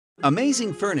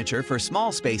Amazing furniture for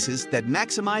small spaces that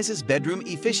maximizes bedroom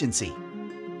efficiency.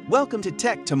 Welcome to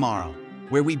Tech Tomorrow,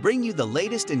 where we bring you the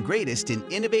latest and greatest in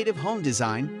innovative home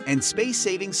design and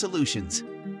space-saving solutions.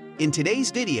 In today's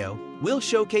video, we'll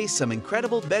showcase some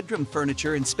incredible bedroom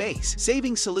furniture and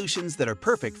space-saving solutions that are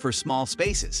perfect for small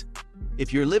spaces.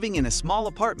 If you're living in a small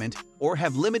apartment or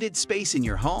have limited space in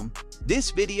your home,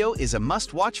 this video is a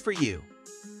must-watch for you.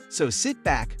 So sit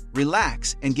back,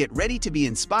 relax, and get ready to be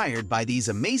inspired by these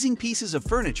amazing pieces of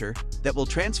furniture that will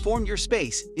transform your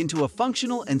space into a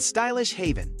functional and stylish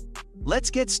haven. Let's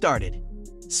get started.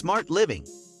 Smart Living.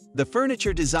 The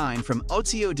furniture design from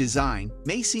Ozio Design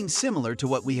may seem similar to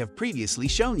what we have previously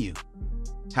shown you.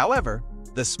 However,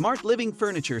 the Smart Living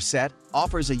furniture set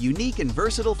offers a unique and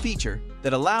versatile feature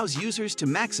that allows users to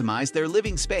maximize their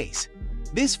living space.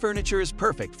 This furniture is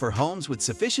perfect for homes with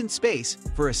sufficient space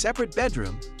for a separate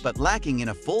bedroom but lacking in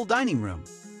a full dining room.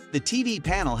 The TV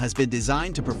panel has been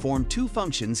designed to perform two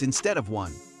functions instead of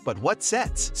one. But what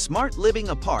sets Smart Living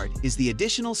apart is the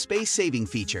additional space-saving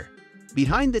feature.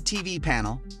 Behind the TV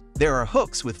panel, there are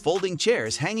hooks with folding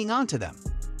chairs hanging onto them.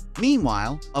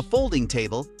 Meanwhile, a folding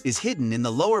table is hidden in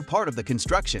the lower part of the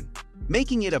construction,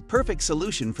 making it a perfect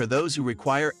solution for those who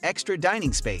require extra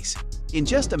dining space. In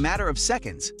just a matter of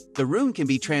seconds, the room can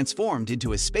be transformed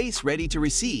into a space ready to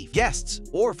receive guests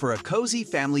or for a cozy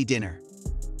family dinner.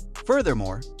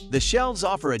 Furthermore, the shelves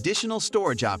offer additional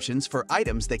storage options for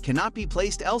items that cannot be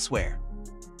placed elsewhere.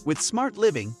 With Smart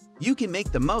Living, you can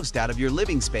make the most out of your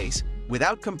living space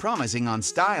without compromising on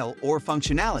style or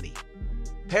functionality.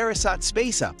 Parasite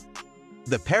Space Up.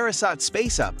 The Parasite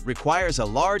Space Up requires a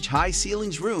large high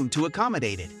ceilings room to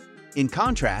accommodate it. In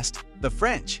contrast, the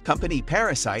French company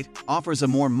Parasite offers a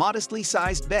more modestly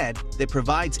sized bed that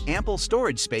provides ample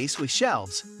storage space with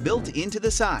shelves built into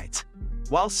the sides.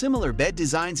 While similar bed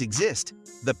designs exist,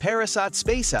 the Parasite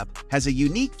Space Up has a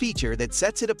unique feature that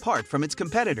sets it apart from its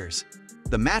competitors.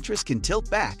 The mattress can tilt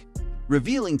back,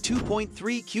 revealing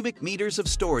 2.3 cubic meters of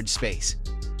storage space.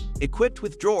 Equipped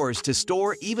with drawers to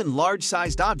store even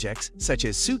large-sized objects such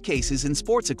as suitcases and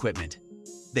sports equipment.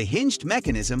 The hinged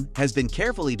mechanism has been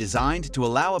carefully designed to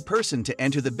allow a person to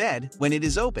enter the bed when it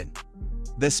is open.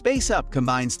 The Space Up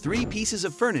combines three pieces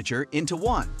of furniture into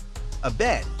one: a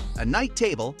bed, a night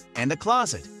table, and a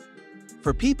closet.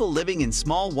 For people living in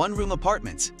small one-room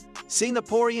apartments,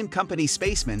 Singaporean company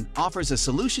Spaceman offers a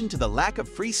solution to the lack of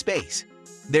free space.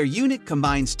 Their unit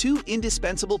combines two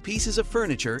indispensable pieces of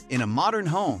furniture in a modern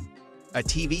home: a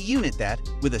TV unit that,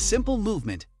 with a simple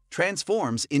movement,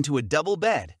 transforms into a double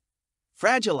bed.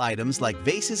 Fragile items like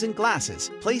vases and glasses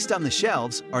placed on the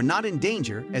shelves are not in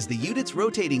danger as the unit's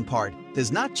rotating part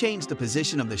does not change the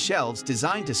position of the shelves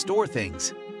designed to store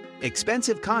things.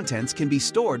 Expensive contents can be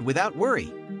stored without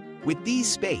worry. With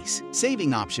these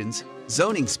space-saving options,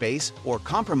 zoning space or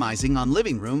compromising on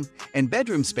living room and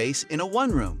bedroom space in a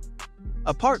one-room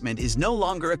apartment is no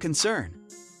longer a concern.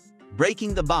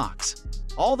 Breaking the Box.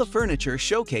 All the furniture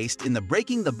showcased in the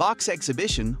Breaking the Box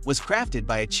exhibition was crafted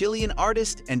by a Chilean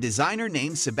artist and designer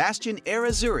named Sebastian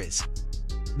Errázuriz.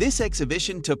 This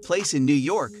exhibition took place in New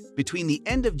York between the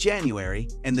end of January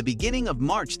and the beginning of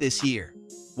March this year.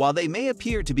 While they may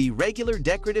appear to be regular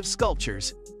decorative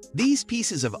sculptures, these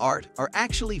pieces of art are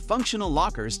actually functional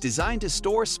lockers designed to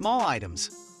store small items.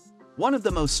 One of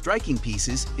the most striking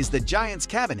pieces is the Giant's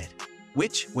Cabinet,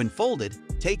 which, when folded,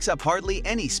 takes up hardly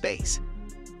any space.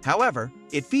 However,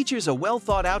 it features a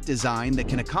well-thought-out design that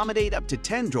can accommodate up to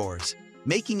 10 drawers,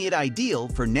 making it ideal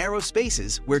for narrow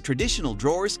spaces where traditional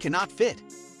drawers cannot fit.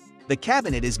 The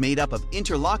cabinet is made up of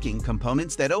interlocking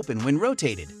components that open when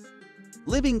rotated.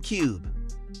 Living Cube.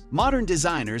 Modern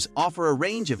designers offer a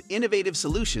range of innovative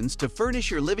solutions to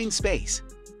furnish your living space.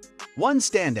 One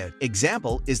standout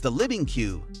example is the Living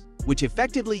Cube, which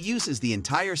effectively uses the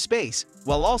entire space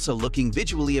while also looking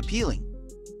visually appealing.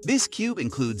 This cube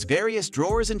includes various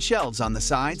drawers and shelves on the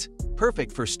sides,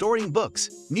 perfect for storing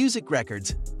books, music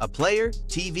records, a player,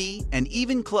 TV, and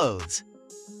even clothes.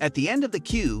 At the end of the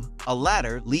cube, a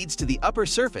ladder leads to the upper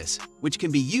surface, which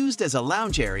can be used as a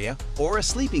lounge area or a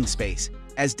sleeping space,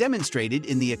 as demonstrated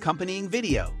in the accompanying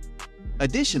video.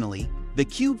 Additionally, the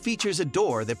cube features a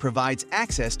door that provides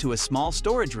access to a small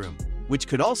storage room, which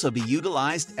could also be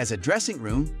utilized as a dressing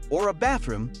room or a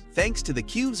bathroom thanks to the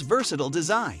cube's versatile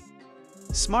design.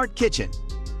 Smart Kitchen.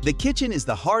 The kitchen is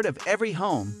the heart of every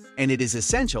home, and it is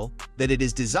essential that it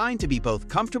is designed to be both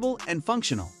comfortable and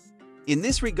functional. In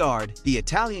this regard, the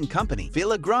Italian company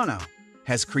Filagrano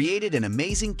has created an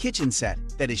amazing kitchen set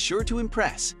that is sure to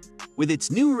impress. With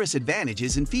its numerous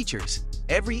advantages and features,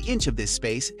 every inch of this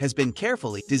space has been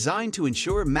carefully designed to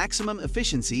ensure maximum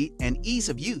efficiency and ease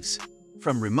of use.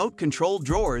 From remote-controlled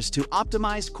drawers to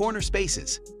optimized corner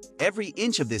spaces, every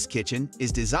inch of this kitchen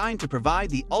is designed to provide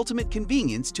the ultimate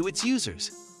convenience to its users.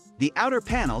 The outer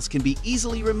panels can be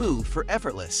easily removed for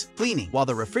effortless cleaning, while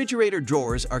the refrigerator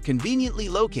drawers are conveniently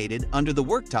located under the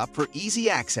worktop for easy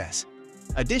access.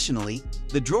 Additionally,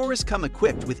 the drawers come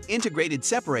equipped with integrated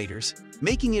separators,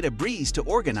 making it a breeze to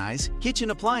organize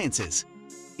kitchen appliances.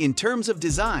 In terms of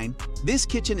design, this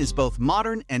kitchen is both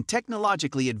modern and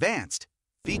technologically advanced,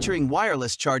 featuring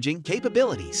wireless charging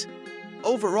capabilities.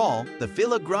 Overall, the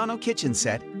Filigrano kitchen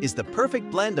set is the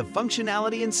perfect blend of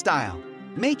functionality and style,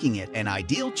 making it an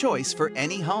ideal choice for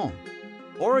any home.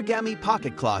 Origami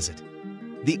Pocket Closet.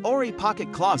 The Ori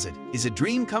Pocket Closet is a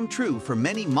dream come true for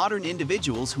many modern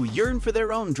individuals who yearn for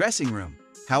their own dressing room.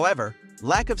 However,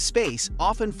 lack of space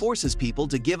often forces people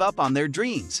to give up on their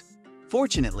dreams.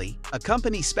 Fortunately, a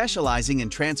company specializing in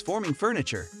transforming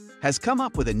furniture has come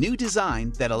up with a new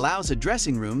design that allows a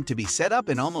dressing room to be set up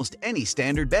in almost any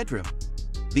standard bedroom.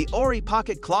 The Ori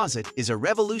Pocket Closet is a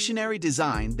revolutionary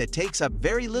design that takes up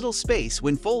very little space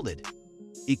when folded.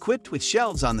 Equipped with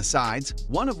shelves on the sides,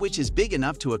 one of which is big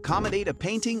enough to accommodate a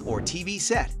painting or TV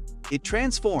set, it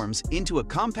transforms into a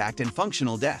compact and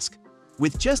functional desk.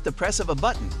 With just the press of a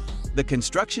button, the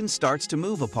construction starts to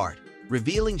move apart,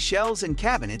 revealing shelves and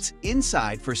cabinets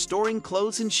inside for storing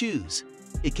clothes and shoes.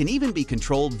 It can even be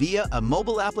controlled via a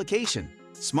mobile application,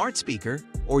 smart speaker,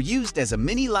 or used as a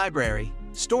mini library,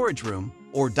 storage room,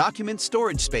 or document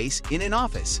storage space in an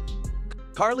office.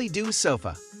 Carly Do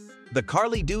Sofa. The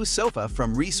Carly Do Sofa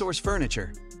from Resource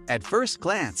Furniture. At first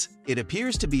glance, it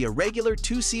appears to be a regular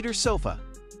two-seater sofa,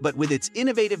 but with its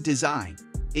innovative design,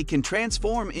 it can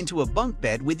transform into a bunk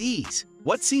bed with ease.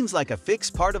 What seems like a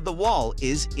fixed part of the wall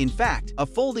is, in fact, a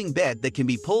folding bed that can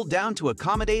be pulled down to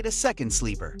accommodate a second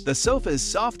sleeper. The sofa's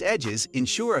soft edges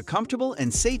ensure a comfortable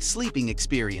and safe sleeping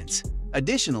experience.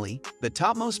 Additionally, the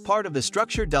topmost part of the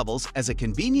structure doubles as a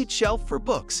convenient shelf for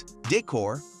books,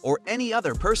 decor, or any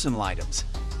other personal items.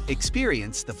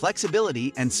 Experience the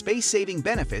flexibility and space-saving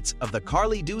benefits of the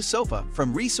Carly Do Sofa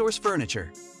from Resource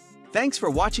Furniture. Thanks for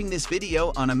watching this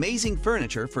video on amazing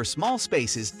furniture for small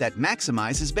spaces that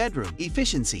maximizes bedroom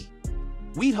efficiency.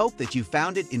 We hope that you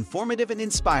found it informative and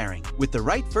inspiring. With the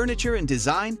right furniture and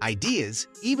design ideas,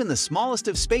 even the smallest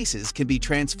of spaces can be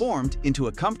transformed into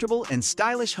a comfortable and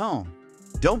stylish home.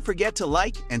 Don't forget to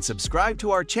like and subscribe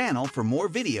to our channel for more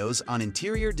videos on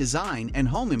interior design and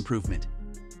home improvement.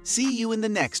 See you in the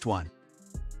next one.